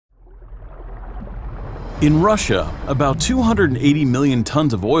In Russia, about 280 million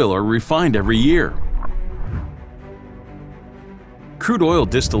tons of oil are refined every year. Crude oil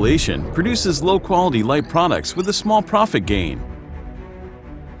distillation produces low-quality light products with a small profit gain.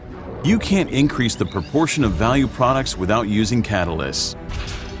 You can't increase the proportion of value products without using catalysts.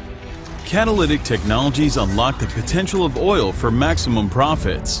 Catalytic technologies unlock the potential of oil for maximum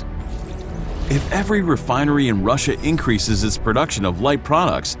profits. If every refinery in Russia increases its production of light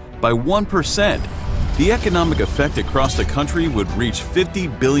products by 1%, the economic effect across the country would reach 50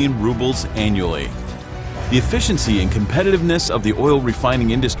 billion rubles annually. The efficiency and competitiveness of the oil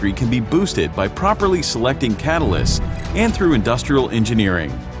refining industry can be boosted by properly selecting catalysts and through industrial engineering.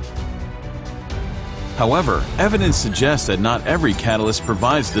 However, evidence suggests that not every catalyst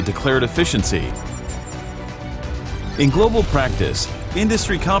provides the declared efficiency. In global practice,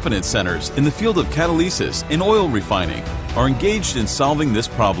 industry competence centers in the field of catalysis and oil refining are engaged in solving this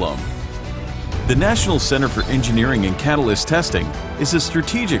problem. The National Center for Engineering and Catalyst Testing is a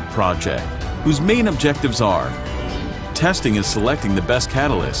strategic project whose main objectives are testing and selecting the best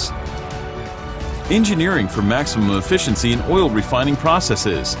catalysts, engineering for maximum efficiency in oil refining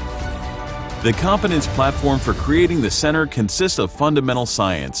processes. The competence platform for creating the center consists of fundamental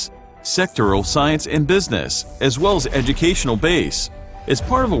science, sectoral science and business, as well as educational base. As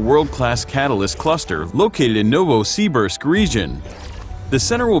part of a world-class catalyst cluster located in Novosibirsk region, the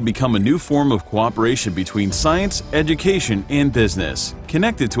center will become a new form of cooperation between science, education, and business,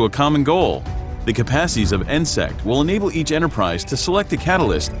 connected to a common goal. The capacities of NSEC will enable each enterprise to select a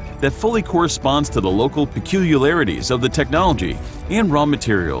catalyst that fully corresponds to the local peculiarities of the technology and raw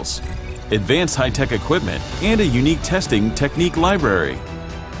materials, advanced high-tech equipment, and a unique testing technique library.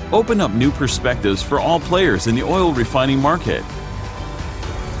 Open up new perspectives for all players in the oil refining market.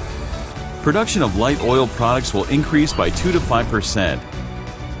 Production of light oil products will increase by 2 to 5%.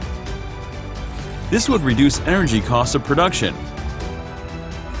 This would reduce energy costs of production,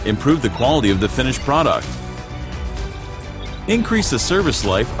 improve the quality of the finished product, increase the service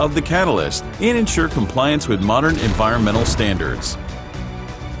life of the catalyst, and ensure compliance with modern environmental standards.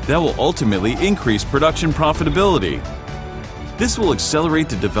 That will ultimately increase production profitability. This will accelerate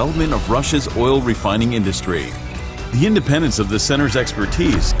the development of Russia's oil refining industry. The independence of the center's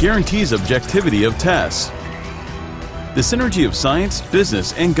expertise guarantees objectivity of tests. The synergy of science,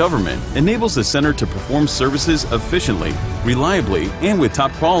 business, and government enables the center to perform services efficiently, reliably, and with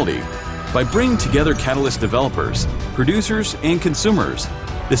top quality. By bringing together catalyst developers, producers, and consumers,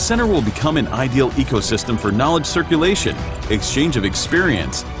 the center will become an ideal ecosystem for knowledge circulation, exchange of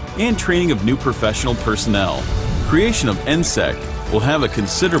experience, and training of new professional personnel. Creation of NSEC will have a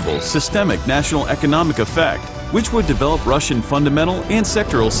considerable systemic national economic effect, which would develop Russian fundamental and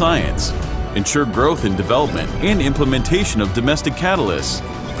sectoral science, ensure growth and development and implementation of domestic catalysts,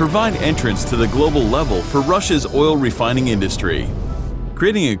 provide entrance to the global level for Russia's oil refining industry.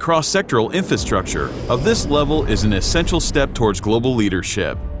 Creating a cross-sectoral infrastructure of this level is an essential step towards global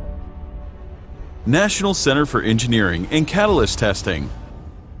leadership. National Center for Engineering and Catalyst Testing,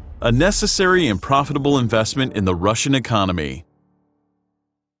 a necessary and profitable investment in the Russian economy.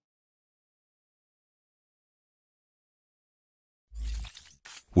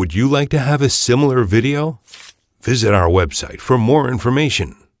 Would you like to have a similar video? Visit our website for more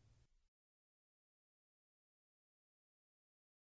information.